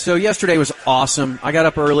So yesterday was awesome. I got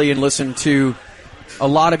up early and listened to a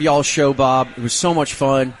lot of y'all's show, Bob. It was so much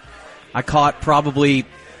fun. I caught probably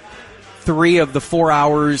 3 of the 4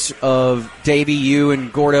 hours of Davey, you,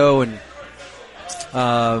 and Gordo, and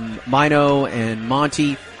Mino, and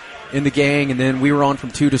Monty in the gang, and then we were on from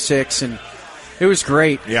 2 to 6, and it was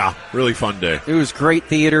great. Yeah, really fun day. It was great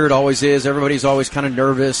theater. It always is. Everybody's always kind of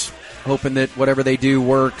nervous, hoping that whatever they do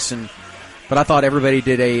works, but I thought everybody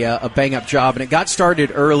did a bang-up job, and it got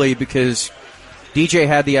started early because DJ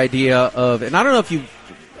had the idea of, and I don't know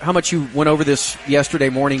how much you went over this yesterday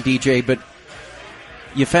morning, DJ, but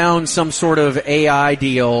you found some sort of AI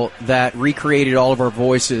deal that recreated all of our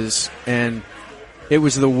voices, and it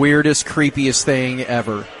was the weirdest, creepiest thing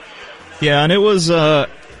ever. Yeah, and it was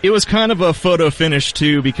kind of a photo finish,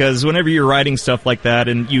 too, because whenever you're writing stuff like that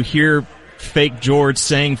and you hear fake George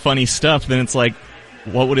saying funny stuff, then it's like,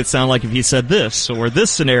 what would it sound like if he said this or this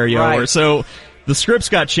scenario? Right. Or so the scripts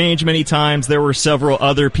got changed many times. There were several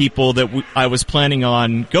other people that I was planning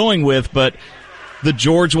on going with, but the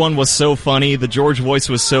George one was so funny, the George voice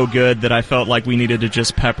was so good that I felt like we needed to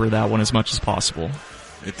just pepper that one as much as possible.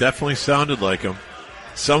 It definitely sounded like him.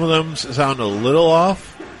 Some of them sound a little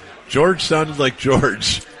off. George sounded like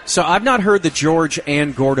George. So I've not heard the George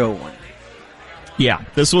and Gordo one. Yeah,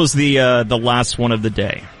 this was the last one of the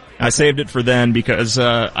day. I saved it for then because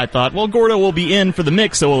I thought, well, Gordo will be in for the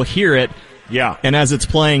mix, so we'll hear it. Yeah. And as it's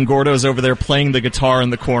playing, Gordo's over there playing the guitar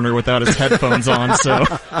in the corner without his headphones on. So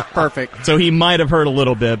perfect. So he might have heard a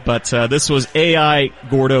little bit, but this was AI,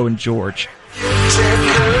 Gordo, and George.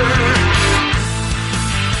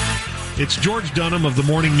 It's George Dunham of the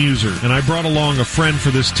Morning Muser, and I brought along a friend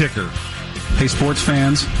for this ticker. Hey, sports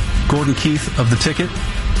fans. Gordon Keith of The Ticket.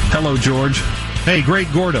 Hello, George. Hey,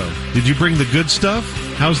 great Gordo. Did you bring the good stuff?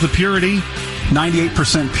 How's the purity?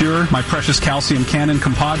 98% pure, my precious calcium cannon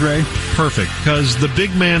compadre. Perfect, because the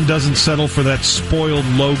big man doesn't settle for that spoiled,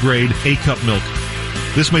 low-grade A-cup milk.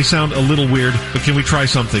 This may sound a little weird, but can we try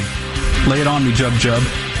something? Lay it on me, Jub Jub.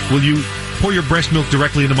 Will you pour your breast milk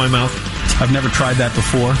directly into my mouth? I've never tried that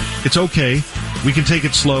before. It's okay. We can take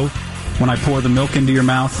it slow. When I pour the milk into your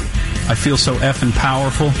mouth, I feel so effing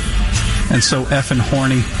powerful and so effing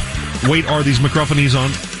horny. Wait, are these microphonies on?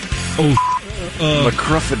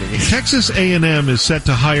 Microphonies. Texas A&M is set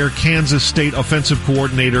to hire Kansas State offensive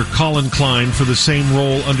coordinator Colin Klein for the same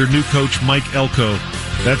role under new coach Mike Elko.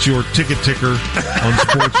 That's your ticket ticker on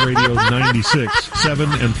Sports Radio 96, 7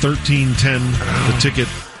 and 1310. The Ticket.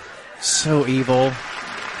 So evil.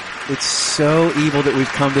 It's so evil that we've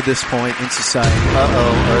come to this point in society.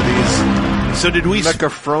 Are these... So did we...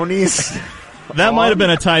 Microphonies? That might have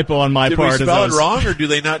been a typo on my part. Did we spell it wrong, or do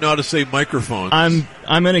they not know how to say microphones? I'm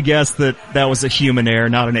going to guess that was a human error,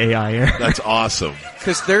 not an AI error. That's awesome.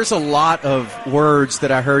 Because there's a lot of words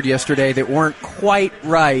that I heard yesterday that weren't quite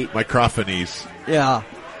right. Microphonies. Yeah.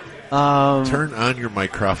 Turn on your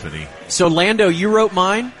microphony. So, Lando, you wrote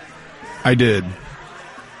mine? I did.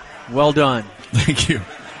 Well done. Thank you.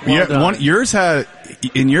 Well done.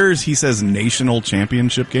 In yours, he says national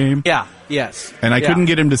championship game. Yeah, yes. And I couldn't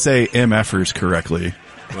get him to say MFers correctly.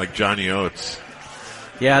 Like Johnny Oates.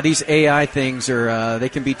 Yeah, these AI things are, they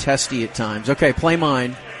can be testy at times. Okay, play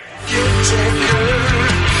mine.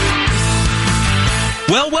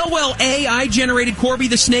 Well, AI-generated Corby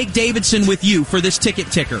the Snake Davidson with you for this ticket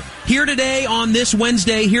ticker. Here today on this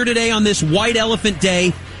Wednesday, here today on this White Elephant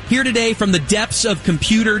Day, here today from the depths of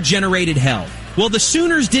computer-generated hell. Well, the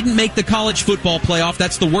Sooners didn't make the college football playoff.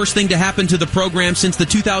 That's the worst thing to happen to the program since the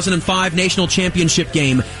 2005 national championship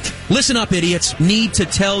game. Listen up, idiots. Need to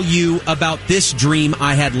tell you about this dream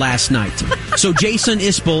I had last night. So Jason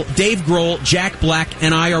Isbell, Dave Grohl, Jack Black,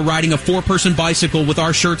 and I are riding a 4-person bicycle with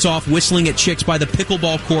our shirts off, whistling at chicks by the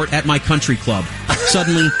pickleball court at my country club.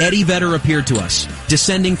 Suddenly, Eddie Vedder appeared to us,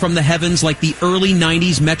 descending from the heavens like the early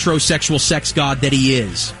 90s metrosexual sex god that he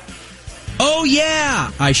is. "Oh, yeah!"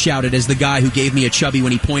 I shouted as the guy who gave me a chubby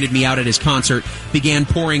when he pointed me out at his concert began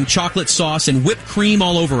pouring chocolate sauce and whipped cream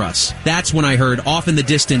all over us. That's when I heard, off in the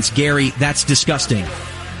distance, "Gary, that's disgusting."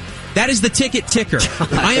 That is the ticket ticker.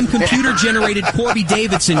 I am computer-generated Corby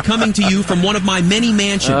Davidson coming to you from one of my many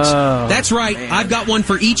mansions. That's right. Man. I've got one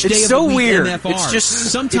for each day of the week weird. MFR. It's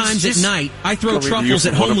just Sometimes at night, I throw truffles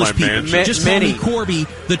at homeless people. Just call me Corby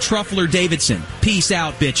the Truffler Davidson. Peace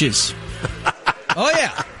out, bitches. Oh,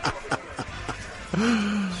 yeah.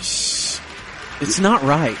 It's not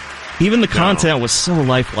right. Even the content was so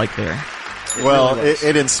lifelike there. Well,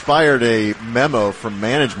 it inspired a memo from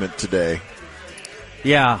management today.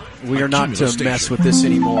 Yeah, we are not to mess with this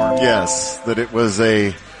anymore. Yes, that it was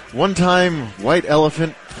a one-time white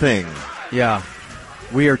elephant thing. Yeah,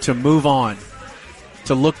 we are to move on.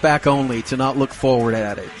 to look back only, to not look forward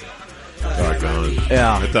at it. Doggone it.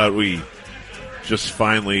 Yeah. I thought we just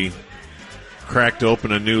finally cracked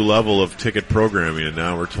open a new level of ticket programming, and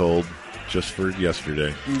now we're told just for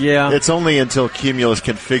yesterday. Yeah. It's only until Cumulus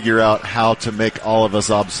can figure out how to make all of us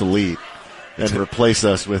obsolete and replace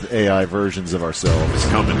us with AI versions of ourselves. It's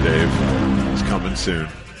coming, Dave. It's coming soon.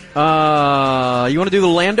 You want to do the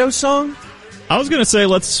Lando song? I was going to say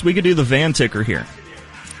we could do the van ticker here.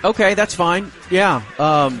 Okay, that's fine. Yeah.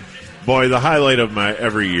 Boy, the highlight of my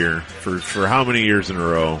every year, for how many years in a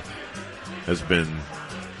row, has been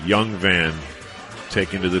young Van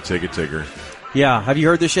taken to the ticket ticker. Yeah. Have you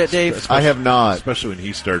heard this yet, Dave? I have not. Especially when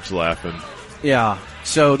he starts laughing. Yeah.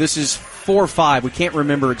 So this is 4 or 5. We can't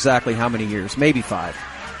remember exactly how many years. Maybe 5.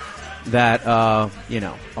 That, I'll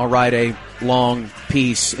write a long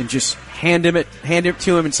piece and just hand it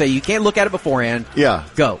to him and say, you can't look at it beforehand. Yeah.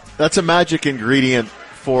 Go. That's a magic ingredient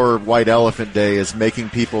for White Elephant Day, is making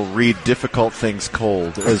people read difficult things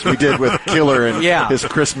cold, as we did with Killer and his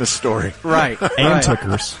Christmas story. Right. And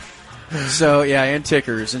tickers. So, and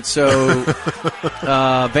tickers. And so,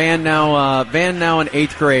 Van now in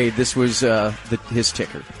 8th grade, this was his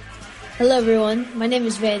ticker. Hello everyone, my name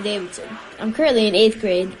is Van Davidson. I'm currently in 8th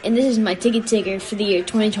grade, and this is my ticket ticker for the year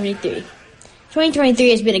 2023. 2023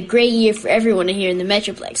 has been a great year for everyone here in the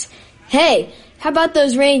Metroplex. Hey, how about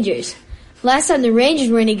those Rangers? Last time the Rangers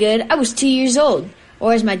were any good, I was 2 years old.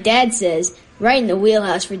 Or as my dad says, right in the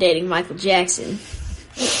wheelhouse for dating Michael Jackson.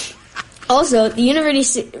 Also, the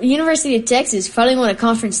University of Texas finally won a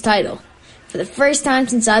conference title. For the first time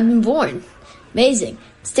since I've been born. Amazing.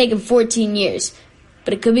 It's taken 14 years.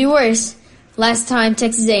 But it could be worse. Last time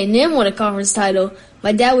Texas A&M won a conference title,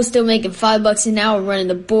 my dad was still making $5 an hour running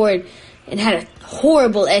the board and had a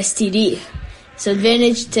horrible STD. So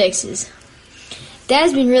advantage Texas.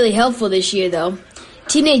 Dad's been really helpful this year, though.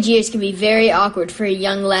 Teenage years can be very awkward for a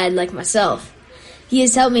young lad like myself. He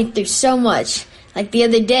has helped me through so much. Like the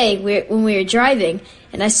other day when we were driving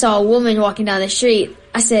and I saw a woman walking down the street,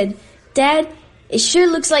 I said, Dad, it sure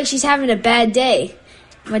looks like she's having a bad day.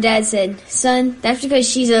 My dad said, son, that's because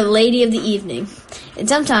she's a lady of the evening. And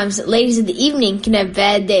sometimes ladies of the evening can have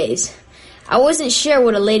bad days. I wasn't sure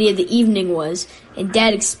what a lady of the evening was, and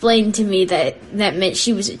Dad explained to me that meant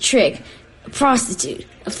she was a trick, a prostitute,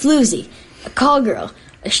 a floozy, a call girl,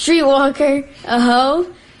 a streetwalker, a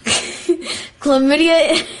hoe,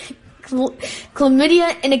 chlamydia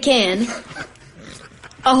in a can,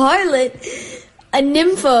 a harlot, a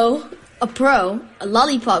nympho, a pro, a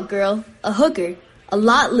lollipop girl, a hooker, a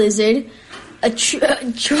lot lizard, a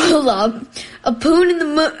trollop, a poon in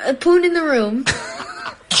the room,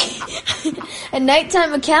 a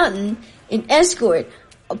nighttime accountant, an escort,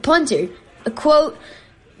 a punter, a quote,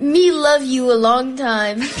 me love you a long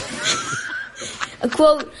time, a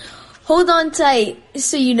quote, hold on tight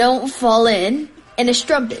so you don't fall in, and a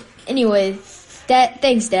strumpet. Anyway,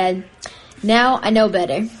 thanks, Dad. Now I know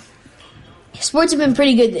better. Sports have been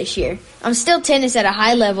pretty good this year. I'm still tennis at a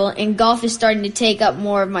high level, and golf is starting to take up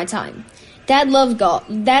more of my time. Dad loves golf,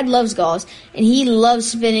 and he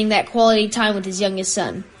loves spending that quality time with his youngest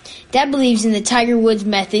son. Dad believes in the Tiger Woods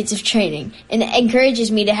methods of training, and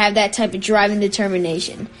encourages me to have that type of drive and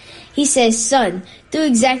determination. He says, son, do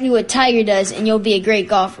exactly what Tiger does, and you'll be a great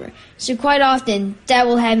golfer. So quite often, Dad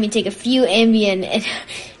will have me take a few Ambien and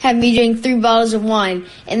have me drink 3 bottles of wine,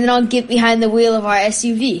 and then I'll get behind the wheel of our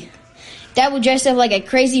SUV. Dad will dress up like a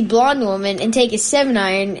crazy blonde woman and take a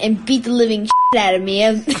 7-iron and beat the living shit out of me,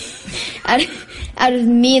 out of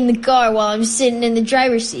me in the car while I'm sitting in the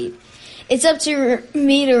driver's seat. It's up to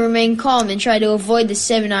me to remain calm and try to avoid the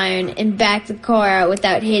 7-iron and back the car out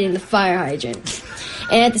without hitting the fire hydrant.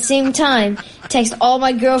 And at the same time, text all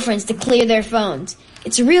my girlfriends to clear their phones.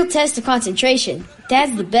 It's a real test of concentration.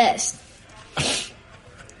 Dad's the best.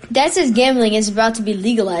 Dad says gambling is about to be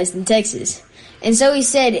legalized in Texas. And so he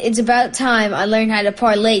said, it's about time I learned how to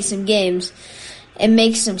parlay some games and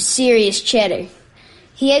make some serious cheddar.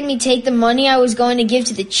 He had me take the money I was going to give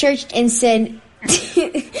to the church and said,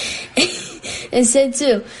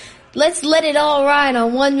 too, let's let it all ride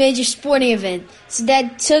on one major sporting event. So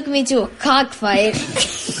Dad took me to a cockfight.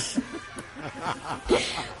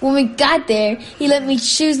 When we got there, he let me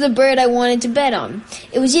choose the bird I wanted to bet on.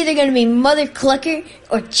 It was either going to be Mother Clucker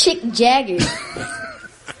or Chick Jagger.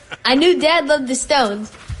 I knew Dad loved the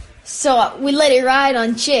Stones, so we let it ride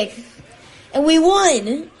on Chick. And we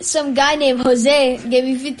won! Some guy named Jose gave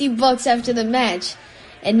me $50 after the match.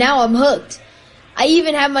 And now I'm hooked. I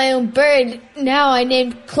even have my own bird, now I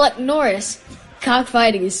named Cluck Norris.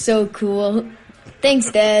 Cockfighting is so cool.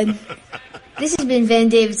 Thanks, Dad. This has been Van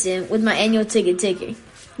Davidson with my annual ticket ticker.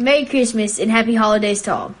 Merry Christmas and Happy Holidays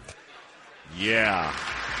to all. Yeah.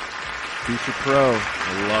 Future pro.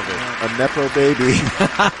 I love it. A Nepo baby.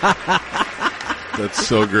 That's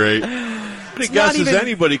so great. How many guesses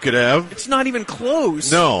anybody could have? It's not even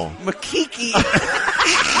close. No. Makiki.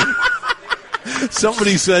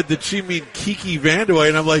 Somebody said that she mean Kiki Vandeweghe,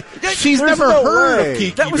 and I'm like, she's There's never no heard way. of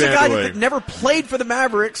Kiki That was a Vandeweghe. guy that never played for the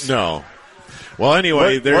Mavericks. No. Well,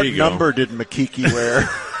 anyway, there you go. What number did Makiki wear?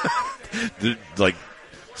 Like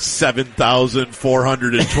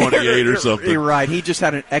 7,428 or something. You're right. He just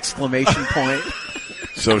had an exclamation point.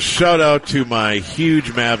 So shout out to my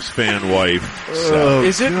huge Mavs fan wife.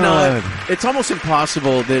 Is it not? It's almost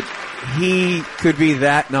impossible that he could be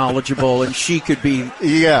that knowledgeable and she could be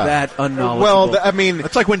that unknowledgeable. Well, I mean,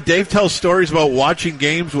 it's like when Dave tells stories about watching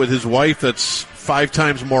games with his wife that's 5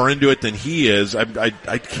 times more into it than he is. I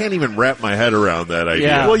can't even wrap my head around that idea.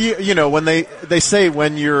 Yeah. Well, you know, when they say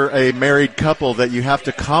when you're a married couple that you have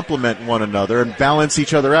to complement one another and balance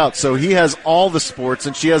each other out. So he has all the sports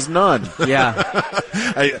and she has none. Yeah.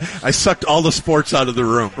 I sucked all the sports out of the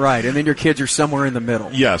room. Right, and then your kids are somewhere in the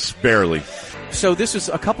middle. Yes, barely. So this was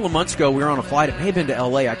a couple of months ago. We were on a flight. It may have been to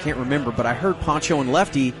L.A. I can't remember, but I heard Poncho and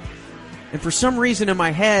Lefty, and for some reason in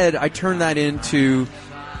my head, I turned that into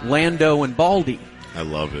Lando and Baldy. I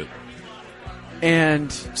love it. And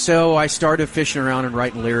so I started fishing around and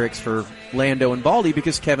writing lyrics for Lando and Baldy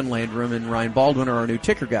because Kevin Landrum and Ryan Baldwin are our new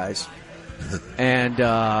ticker guys. And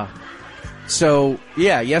so,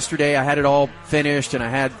 yeah, yesterday I had it all finished, and I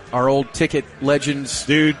had our old ticket legends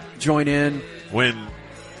join in.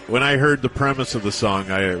 When I heard the premise of the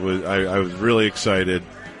song, I was really excited,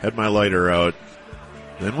 had my lighter out.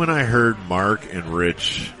 Then when I heard Mark and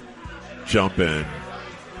Rich jump in,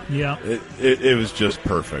 it was just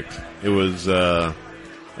perfect. It was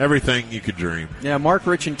everything you could dream. Yeah, Mark,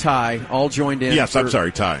 Rich, and Ty all joined in. Yes, I'm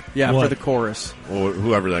sorry, Ty. Yeah, for the chorus. Well,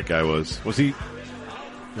 whoever that guy was. Was he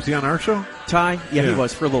on our show? Ty? Yeah, he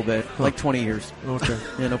was for a little bit, like 20 years. Okay.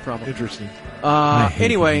 Yeah, no problem. Interesting.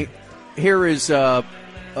 Anyway, here is Lando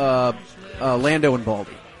and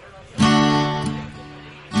Baldy.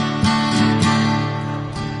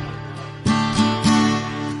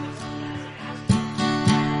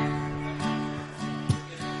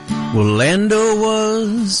 Well, Lando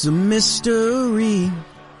was a mystery,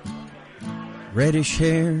 reddish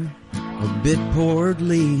hair, a bit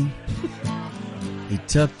portly. He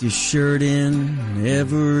tucked his shirt in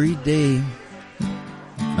every day.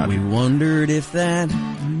 We wondered if that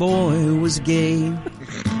boy was gay.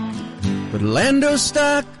 But Lando's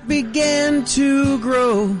stock began to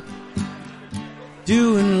grow,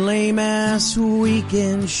 doing lame-ass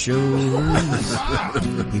weekend shows.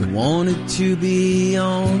 He wanted to be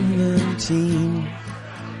on the team,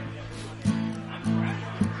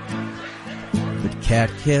 but Cat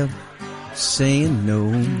kept saying no.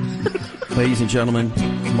 Ladies and gentlemen,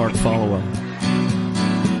 Mark Followill.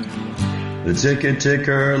 The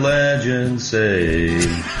ticker legends say,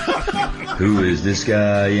 who is this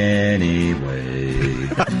guy anyway?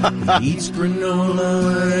 He eats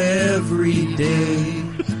granola every day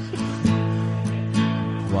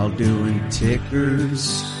while doing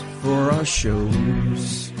tickers for our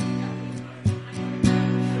shows.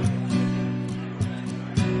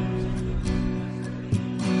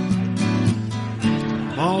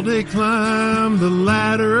 Baldy climbed the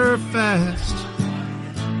ladder fast,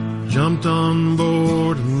 jumped on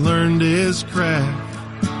board and learned his craft.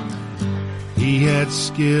 He had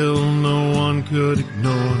skill no one could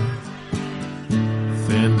ignore,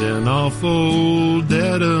 fending off old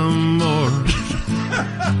Dedamore.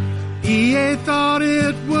 EA thought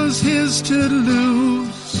it was his to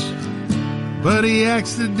lose, but he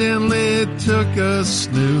accidentally took a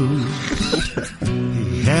snooze.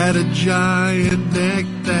 He had a giant neck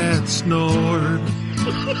that snored.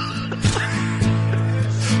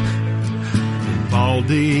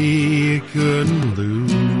 Baldy couldn't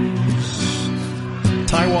lose.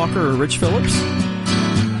 Ty Walker or Rich Phillips?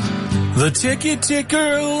 The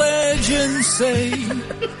ticker legends say,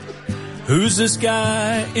 who's this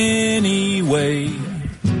guy anyway?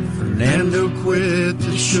 Fernando quit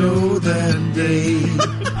the show that day.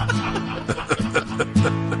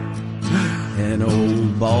 And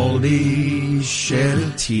old Baldy shed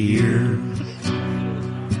a tear.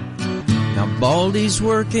 Now Baldy's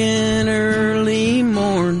working early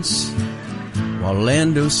morns while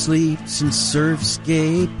Lando sleeps and surfs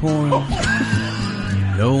gay porn.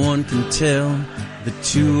 No one can tell the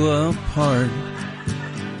two apart,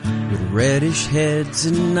 with reddish heads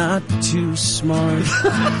and not too smart.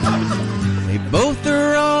 They both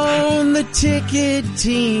are on the ticket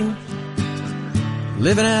team,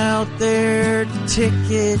 living out their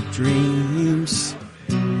ticket dreams.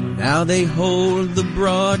 Now they hold the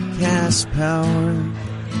broadcast power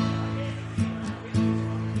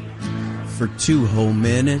for 2 whole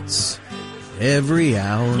minutes every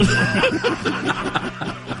hour.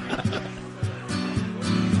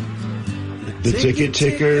 The ticket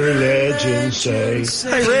ticker legends say,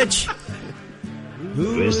 Hey, Rich.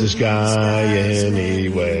 who is this guy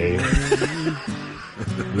anyway?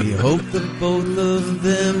 We hope that both of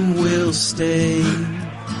them will stay.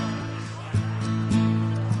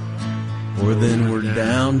 Or then we're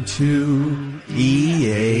down to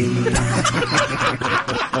EA.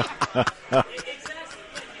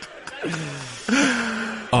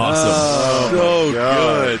 Awesome. So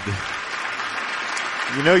good.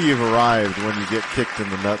 You know you've arrived when you get kicked in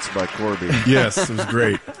the nuts by Corby. Yes, it was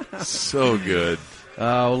great. So good.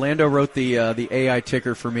 Orlando wrote the AI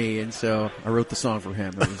ticker for me, and so I wrote the song for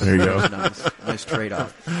him. It was, There you go. It was nice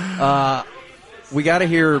trade-off. We got to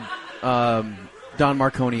hear Don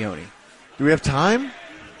Marconioni. Do we have time?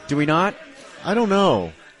 Do we not? I don't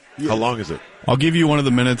know. How long is it? I'll give you one of the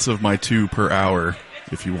minutes of my 2 per hour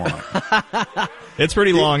if you want. It's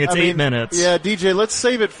pretty long. It's 8 minutes. Yeah, DJ, let's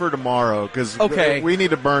save it for tomorrow because we need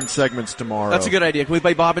to burn segments tomorrow. That's a good idea. Can we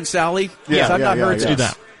play Bob and Sally? Yeah, yes, I've not heard Let's do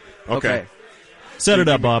that. Okay. Set it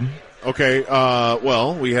up, Bob. Okay.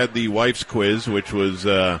 Well, we had the wife's quiz, which was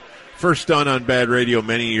first done on Bad Radio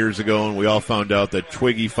many years ago, and we all found out that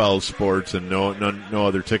Twiggy follows sports, and no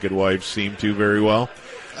other ticket wives seem to very well.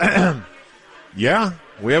 Yeah,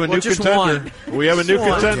 we have a new contender. We have a new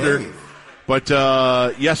contender. But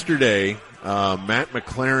yesterday, Matt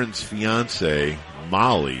McLaren's fiance,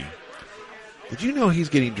 Molly, did you know he's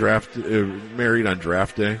getting married on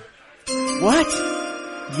draft day? What?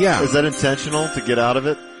 Yeah. Is that intentional to get out of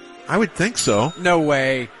it? I would think so. No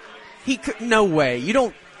way. No way. You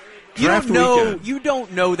don't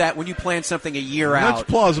know that when you plan something a year out. That's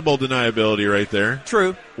plausible deniability right there.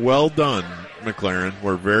 True. Well done, McLaren.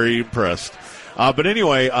 We're very impressed. But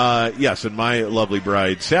anyway, yes, and my lovely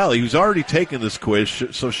bride, Sally, who's already taken this quiz,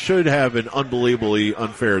 should have an unbelievably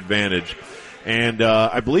unfair advantage. And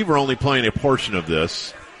I believe we're only playing a portion of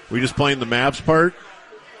this. We just playing the Mavs part,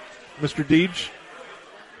 Mr. Deej?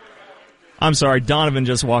 I'm sorry, Donovan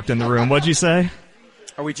just walked in the room. What'd you say?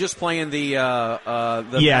 Are we just playing the Yeah,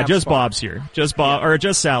 Mavs just part? Bob's here. Just Bob, or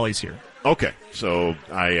just Sally's here. Okay, so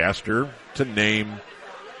I asked her to name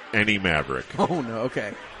any Maverick. Oh, no,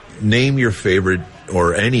 okay. Name your favorite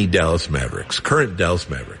or any Dallas Mavericks, current Dallas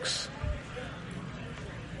Mavericks.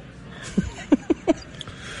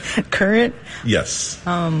 Current? Yes.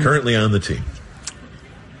 Currently on the team.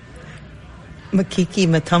 Makiki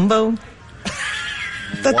Mutombo.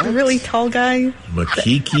 That really tall guy.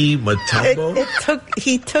 Makiki Mutombo?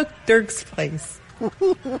 He took Dirk's place.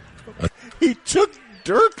 He took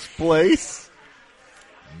Dirk's place?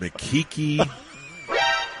 Makiki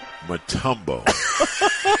Mutombo.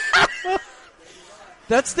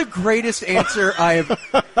 That's the greatest answer I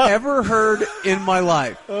have ever heard in my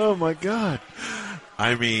life. Oh, my God.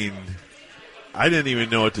 I mean, I didn't even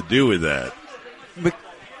know what to do with that.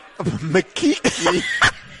 Makiki.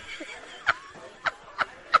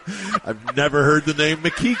 I've never heard the name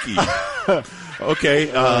Makiki.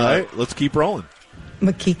 Okay, let's keep rolling.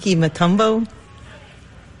 Makiki Mutombo.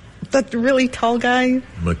 That really tall guy.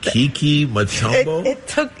 Makiki Mutombo?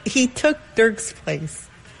 He took Dirk's place.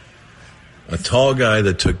 A tall guy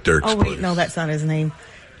that took Dirk's place. Oh, wait, no, that's not his name.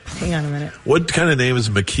 Hang on a minute. What kind of name is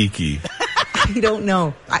Makiki? I don't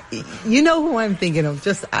know. You know who I'm thinking of.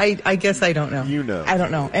 I guess I don't know. You know. I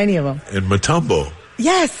don't know any of them. And Mutombo?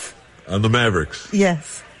 Yes. On the Mavericks?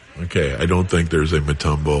 Yes. Okay, I don't think there's a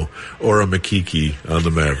Mutombo or a Makiki on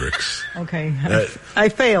the Mavericks. Okay. I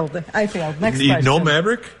failed. Next question. No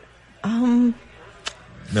Maverick?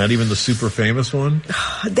 Not even the super famous one?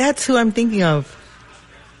 That's who I'm thinking of.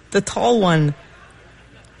 The tall one.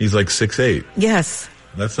 He's like 6'8". Yes.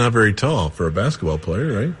 That's not very tall for a basketball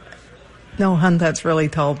player, right? No, hun, that's really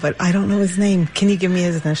tall, but I don't know his name. Can you give me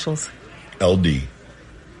his initials? LD.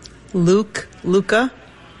 Luca?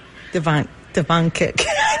 Devon Kick.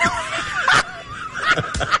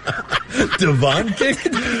 Devon Kick?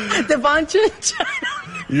 Devon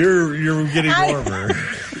You're getting warmer.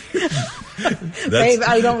 Babe,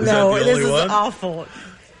 I don't know. This is one? awful.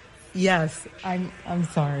 Yes, I'm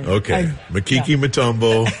sorry. Okay, Makiki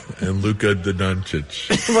Mutombo and Luka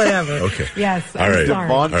Doncic. Whatever. Okay. Yes. All right. Sorry.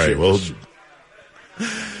 All right. Well.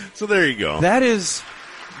 So there you go. That is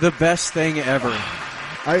the best thing ever.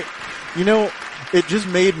 It just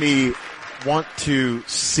made me want to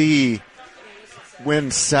see when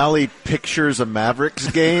Sally pictures a Mavericks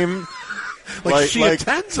game. Like she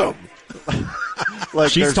attends them.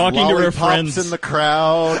 Like She's there's talking to her lollipops friends in the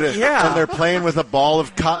crowd, Yeah. and they're playing with a ball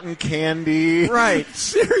of cotton candy. Right.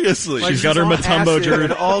 Seriously. Like she's got her on Matumbo acid jersey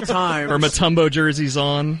at all times. Her Matumbo jersey's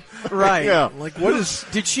on. Right. Yeah. Like, what is...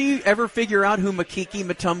 Did she ever figure out who Makiki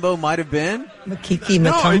Matumbo might have been? Makiki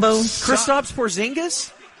Matumbo? Kristaps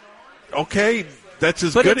Porzingis? Okay, that's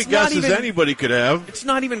as But good a it's guess not as even- anybody could have. It's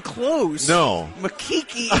not even close. No.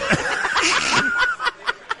 Makiki.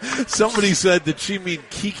 Somebody said that she mean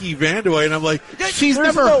Kiki Vandeweghe, and I'm like, she's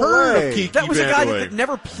there's never no heard way. of Kiki That was a guy Vandeweghe. that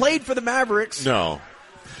never played for the Mavericks. No.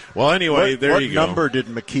 Well, anyway, there what you go. number did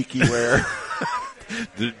Makiki wear?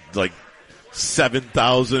 Like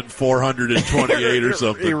 7,428 or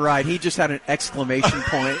something. You're right. He just had an exclamation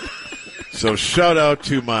point. So shout out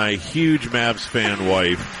to my huge Mavs fan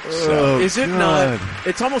wife. So. Is it not?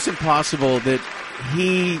 It's almost impossible that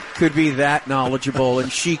he could be that knowledgeable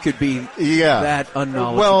and she could be that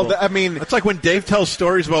unknowledgeable. Well, I mean, it's like when Dave tells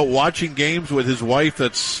stories about watching games with his wife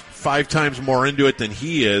that's 5 times more into it than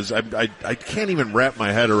he is. I can't even wrap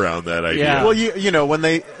my head around that idea. Yeah. Well, you know, when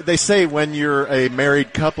they say when you're a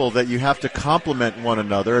married couple that you have to complement one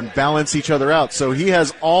another and balance each other out. So he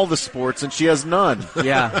has all the sports and she has none.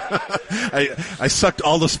 Yeah. I sucked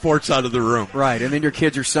all the sports out of the room. Right, and then your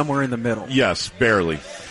kids are somewhere in the middle. Yes, barely.